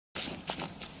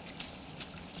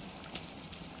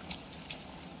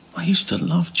I used to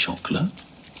love chocolate.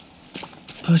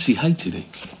 Percy hated it.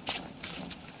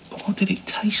 But what did it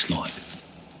taste like?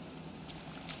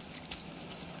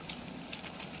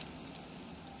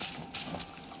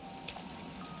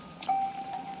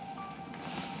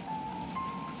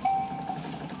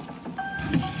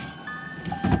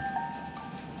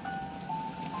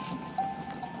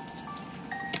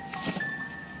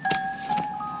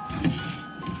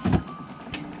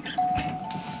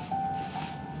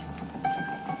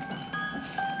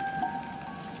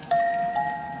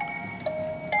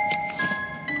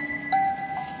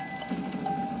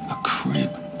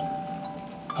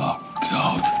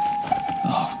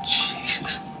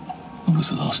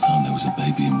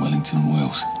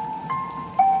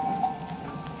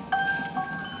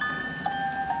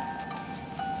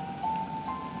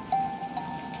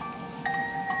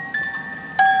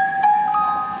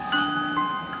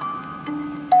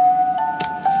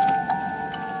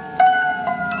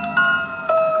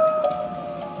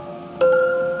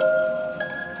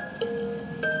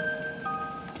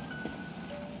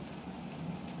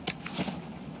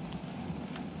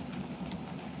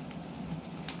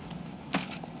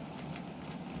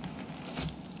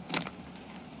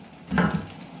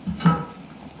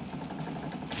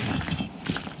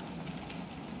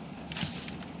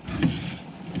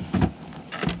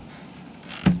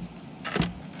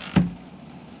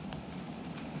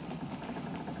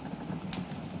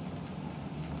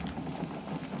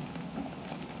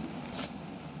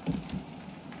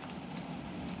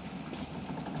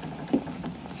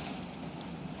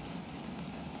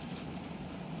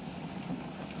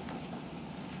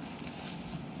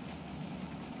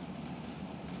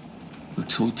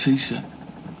 Toy tea set.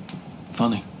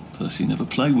 Funny, Percy never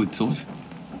played with toys.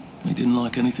 He didn't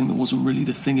like anything that wasn't really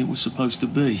the thing it was supposed to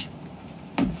be.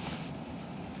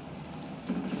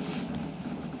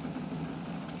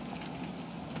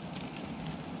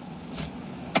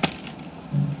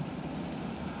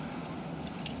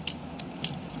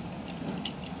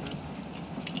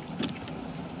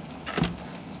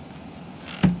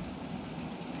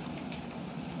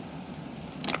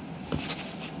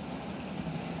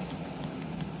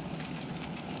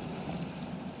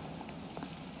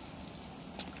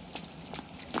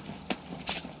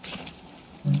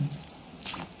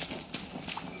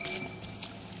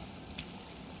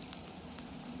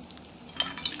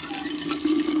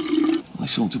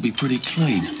 This ought to be pretty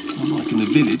clean, unlike in the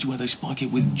village where they spike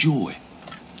it with joy.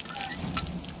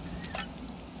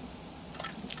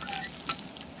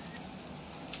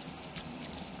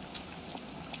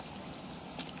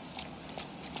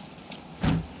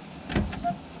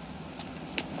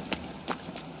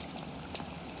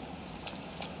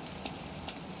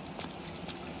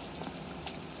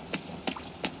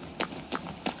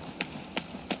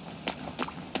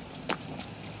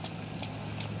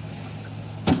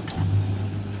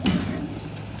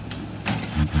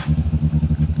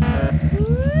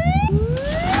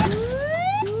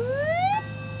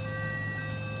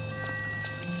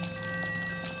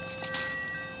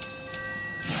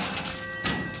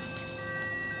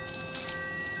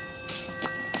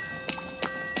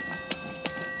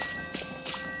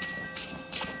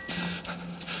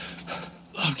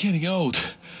 Getting old.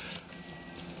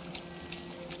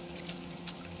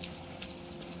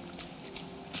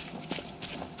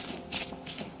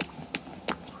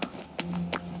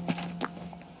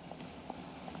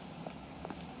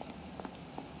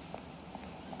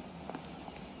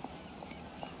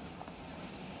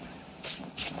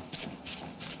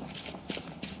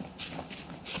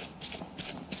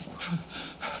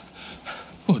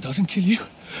 Oh, it doesn't kill you.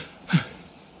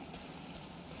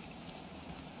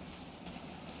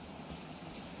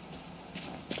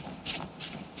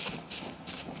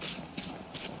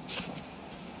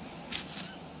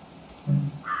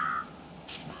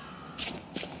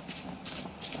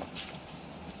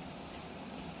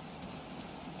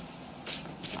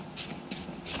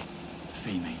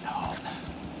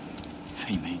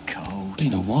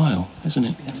 Been a while, hasn't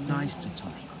it? It's nice to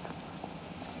talk.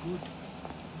 Good.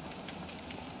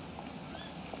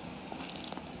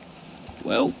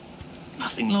 Well,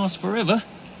 nothing lasts forever,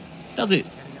 does it?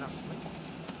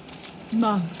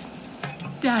 Mum,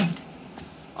 Dad,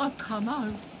 I've come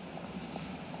home.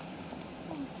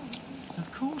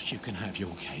 Of course you can have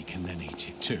your cake and then eat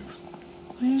it too.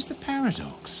 Where's the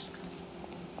paradox?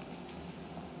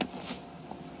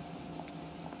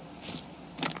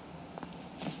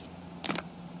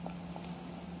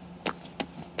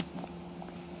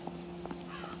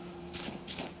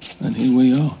 And here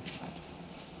we are.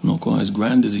 Not quite as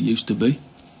grand as it used to be.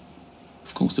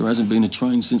 Of course, there hasn't been a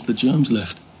train since the germs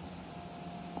left.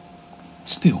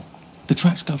 Still, The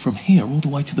tracks go from here all the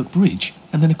way to the bridge,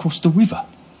 and then across the river.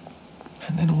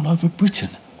 And then all over Britain.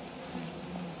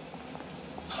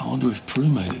 I wonder if Prue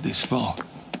made it this far.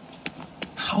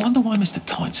 I wonder why Mr.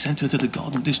 Kite sent her to the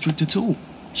Garden District at all.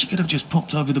 She could have just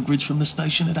popped over the bridge from the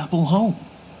station at Apple Hole.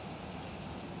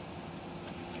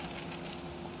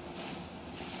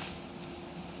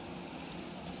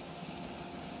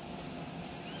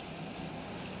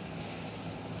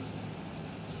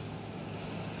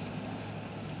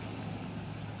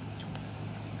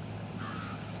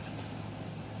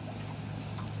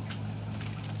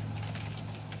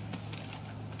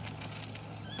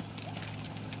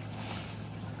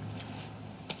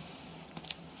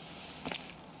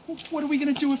 What are we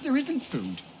going to do if there isn't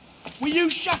food? Will you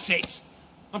shut it?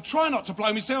 I'm trying not to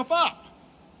blow myself up.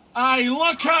 Hey,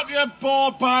 look up your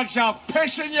board bags, I'll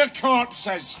piss in your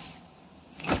corpses.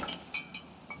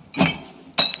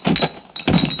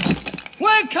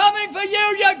 We're coming for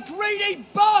you greedy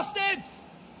bastard!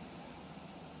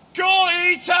 Go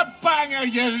eat a banger,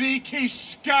 you leaky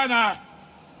scunner!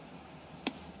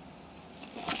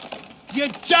 You're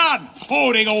done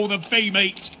hoarding all the bee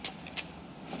meat.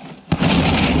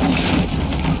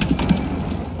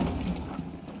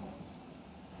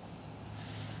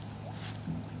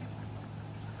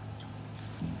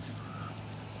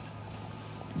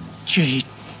 Gee,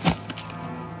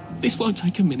 this won't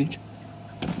take a minute.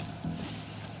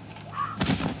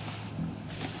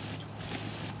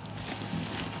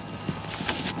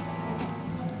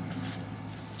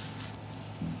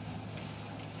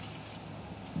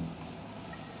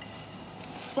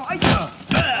 Fire!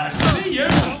 I see you!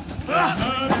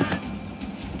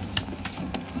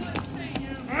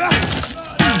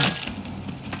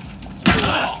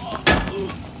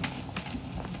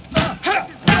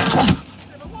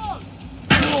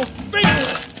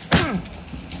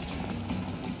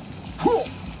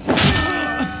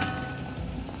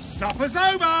 Supper's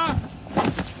over!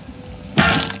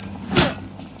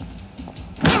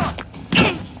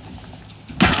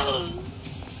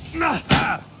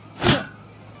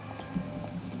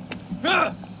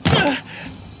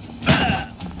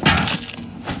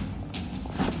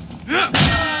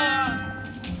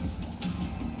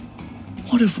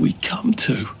 What have we come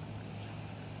to?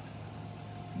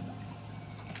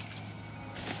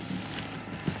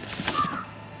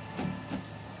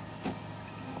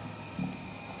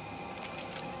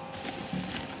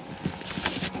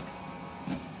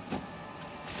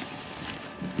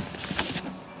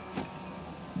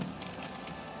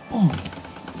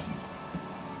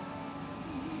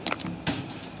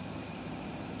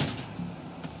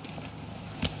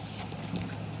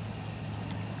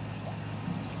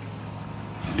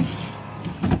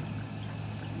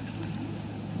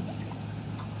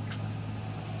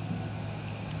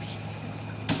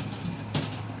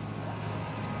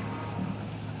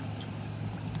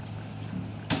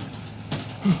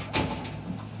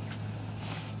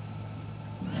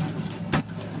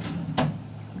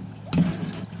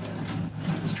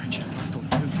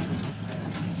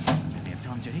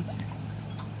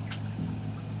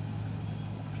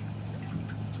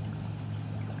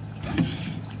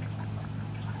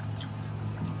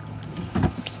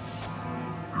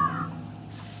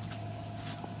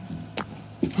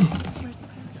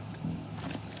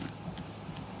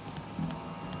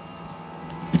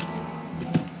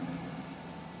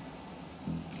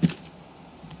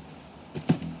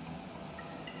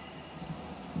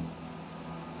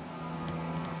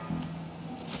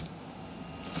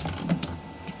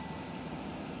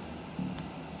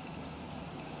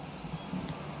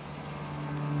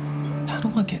 How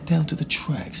do I get down to the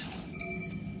tracks?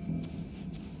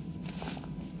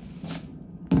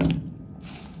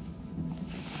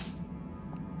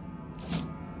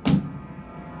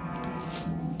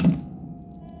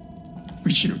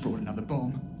 We should have brought another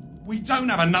bomb. We don't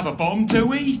have another bomb, do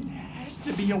we? There has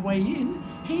to be a way in.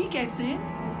 He gets in.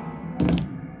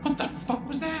 What the fuck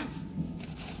was that?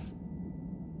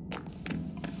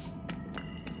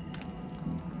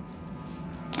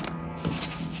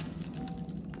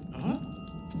 Huh?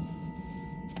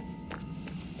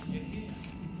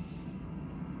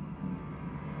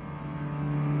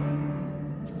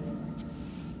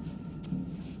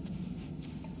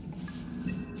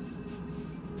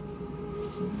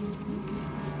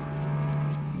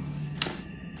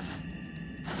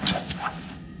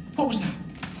 What was that?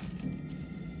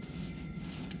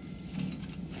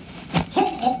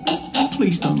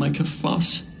 Please don't make a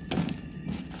fuss.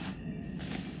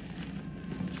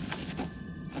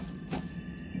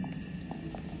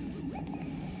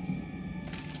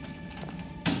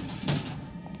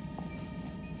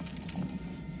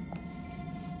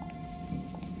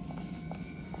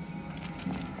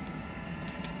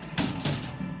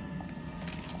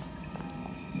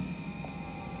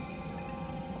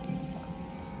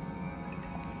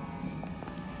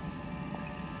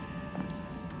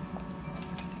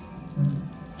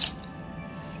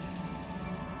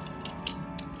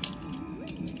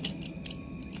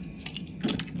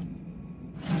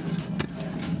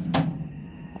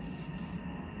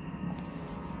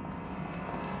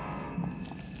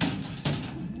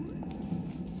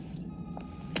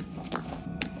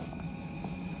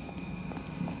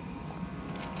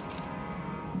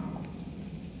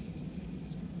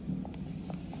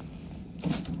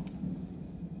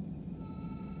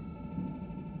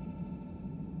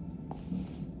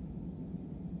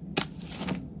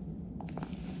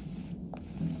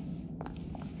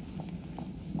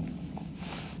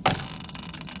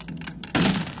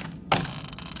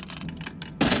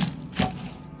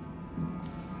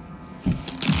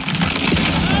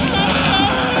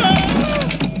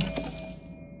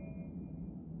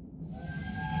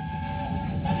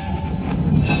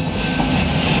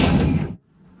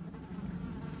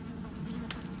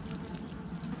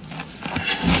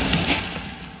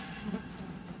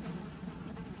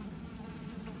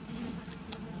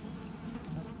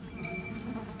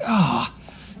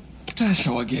 That's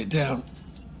how I get down.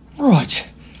 Right.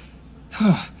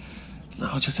 Now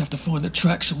I just have to find the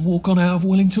tracks and walk on out of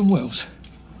Wellington Wells.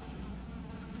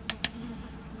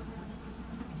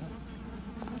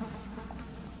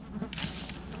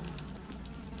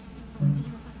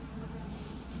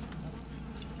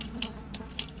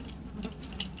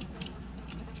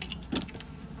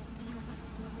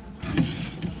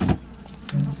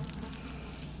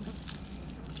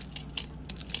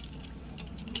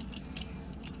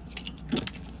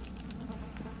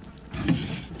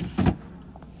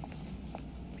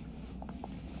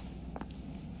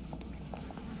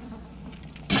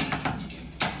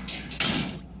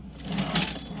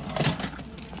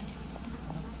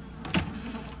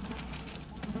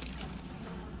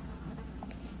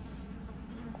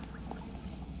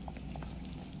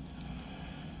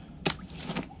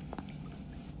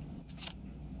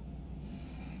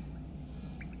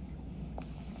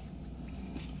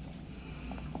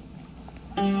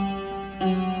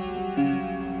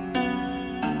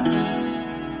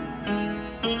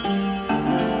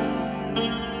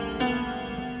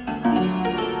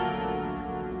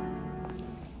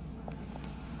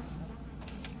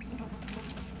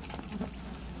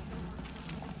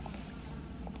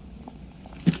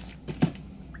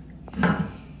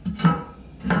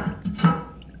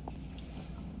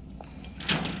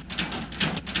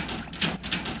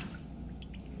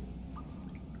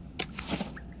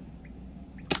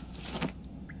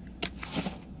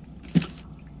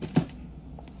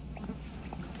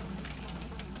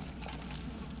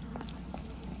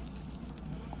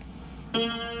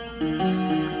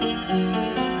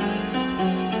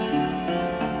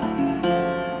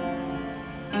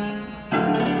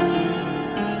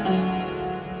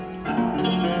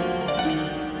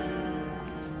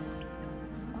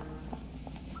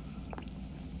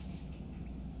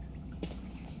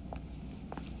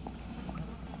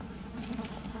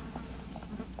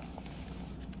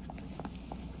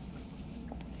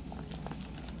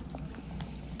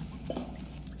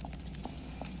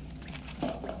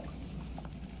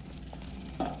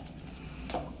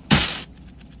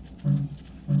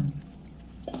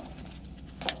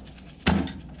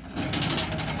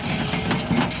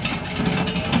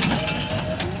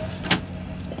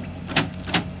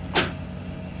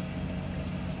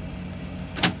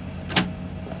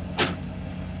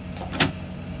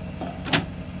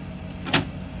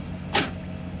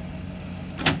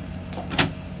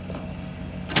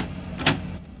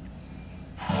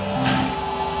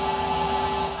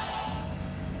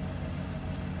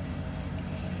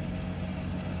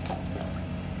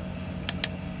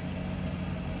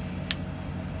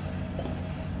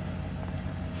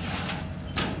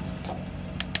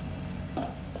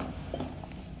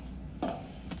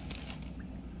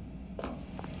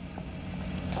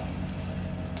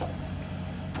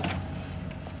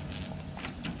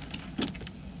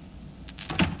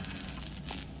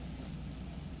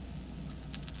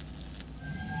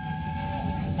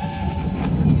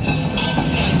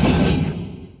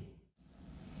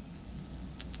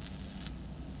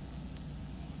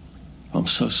 I'm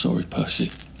so sorry,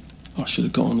 Percy. I should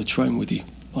have got on the train with you,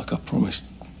 like I promised.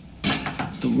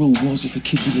 The rule was if a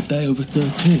kid was a day over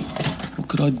 13, what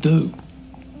could I do?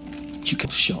 You could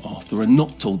have shot Arthur and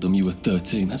not told them you were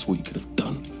 13. That's what you could have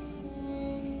done.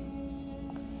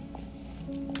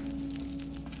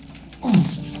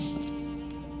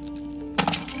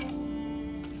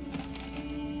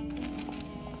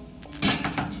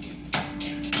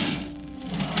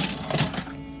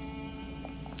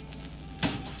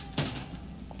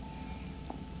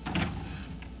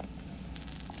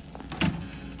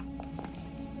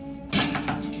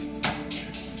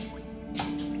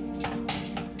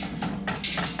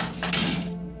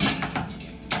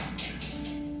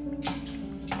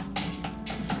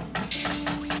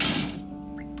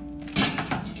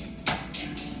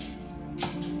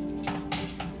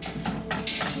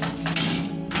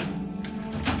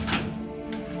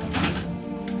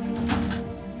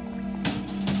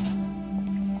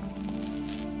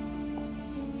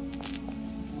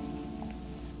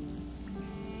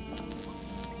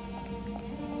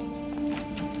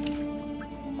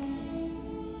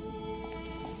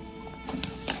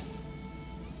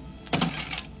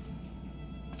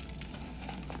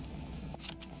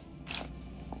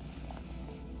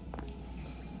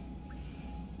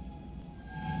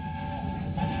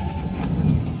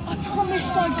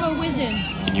 insist I go with him.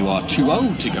 And you are too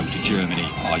old to go to Germany,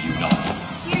 are you not?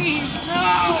 Please, He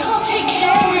no! can't take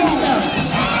care of himself.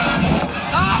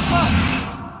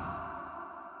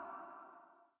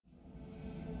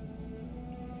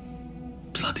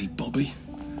 Bloody Bobby.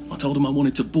 I told him I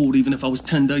wanted to board even if I was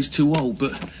 10 days too old,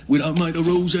 but we don't make the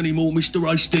rules anymore, Mr.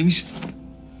 Hastings.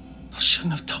 I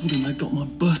shouldn't have told him they got my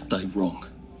birthday wrong.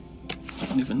 I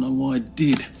don't even know why I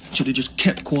did. Should have just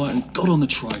kept quiet and got on the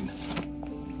train.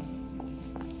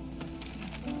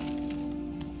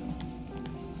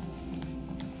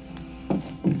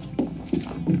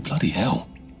 Bloody hell.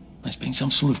 There's been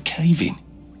some sort of cave-in.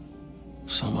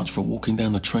 So much for walking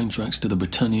down the train tracks to the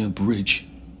Britannia Bridge.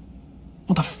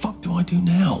 What the fuck do I do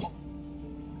now?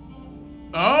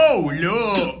 Oh,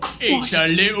 look! It's a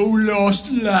little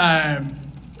lost lamb.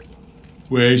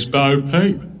 Where's Bo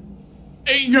Peep?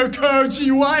 Eating her curds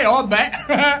away, I bet.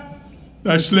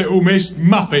 That's little Miss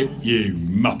Muppet, you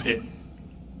muppet.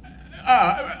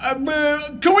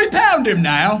 Can we pound him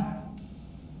now?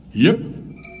 Yep.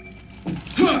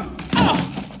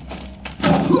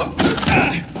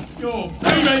 You're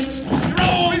teammates. You're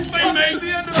always teammates. To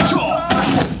the end of the time.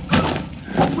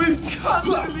 We've come to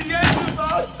the end of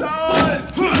our time.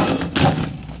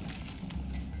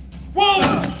 Whoa!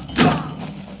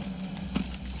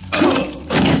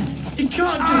 You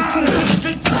can't just call it a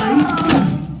victory.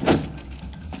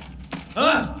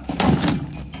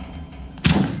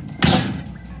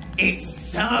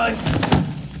 It's time.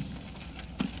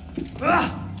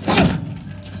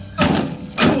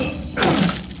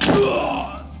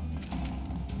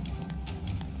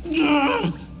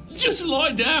 Just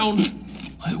lie down.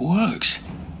 It works.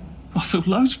 I feel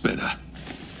loads better.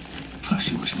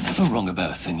 Percy was never wrong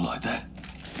about a thing like that.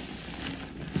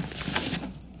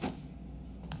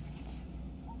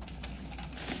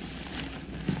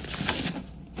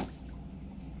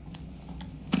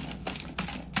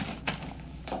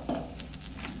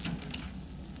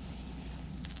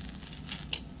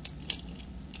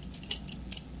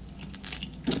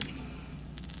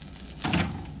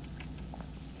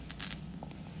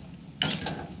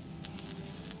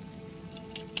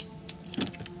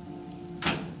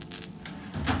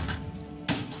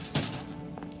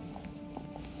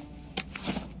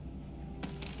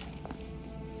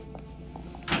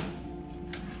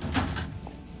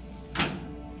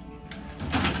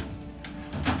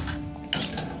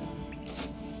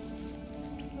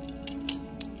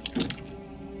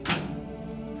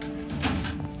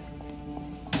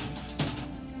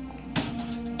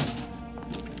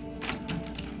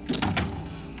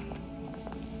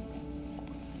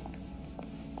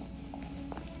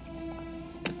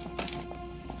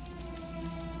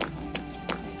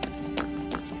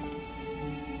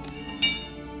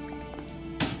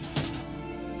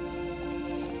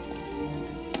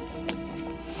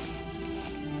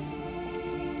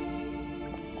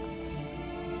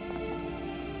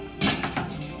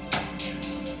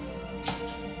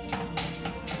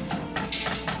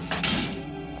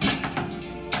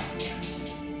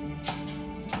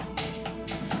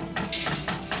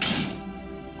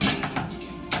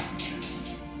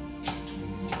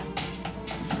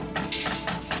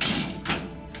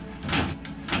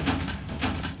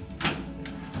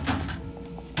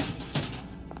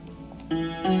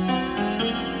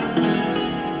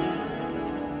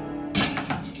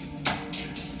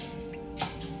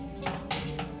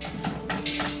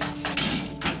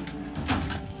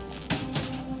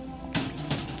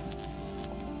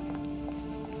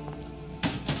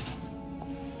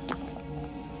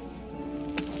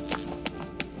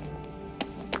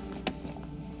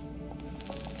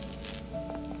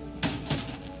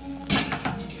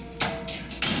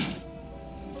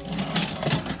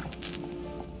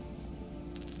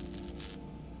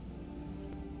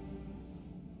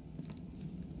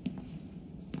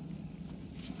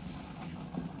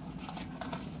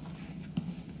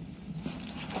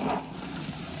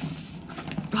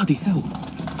 Bloody hell.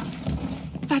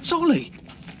 That's Ollie.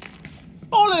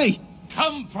 Ollie!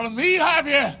 Come for me, have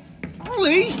you?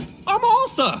 Ollie! I'm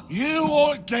Arthur! You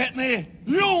won't get me!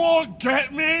 You won't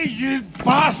get me, you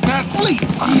bastard! Ollie!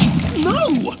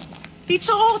 No!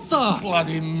 It's Arthur!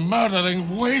 Bloody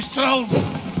murdering wastrels!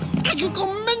 You've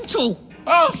gone mental!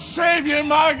 I'll save you,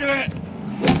 Margaret!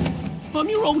 I'm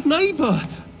your old neighbour,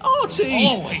 Artie!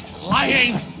 Always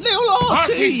lying! Little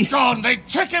Artie! Artie's gone, they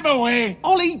took him away!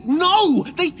 Ollie, no!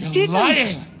 They You're didn't! lying!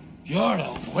 You're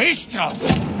a wastrel!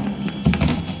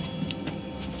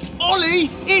 Ollie,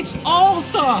 it's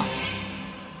Arthur!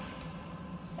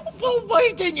 Well,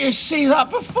 why didn't you say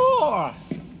that before?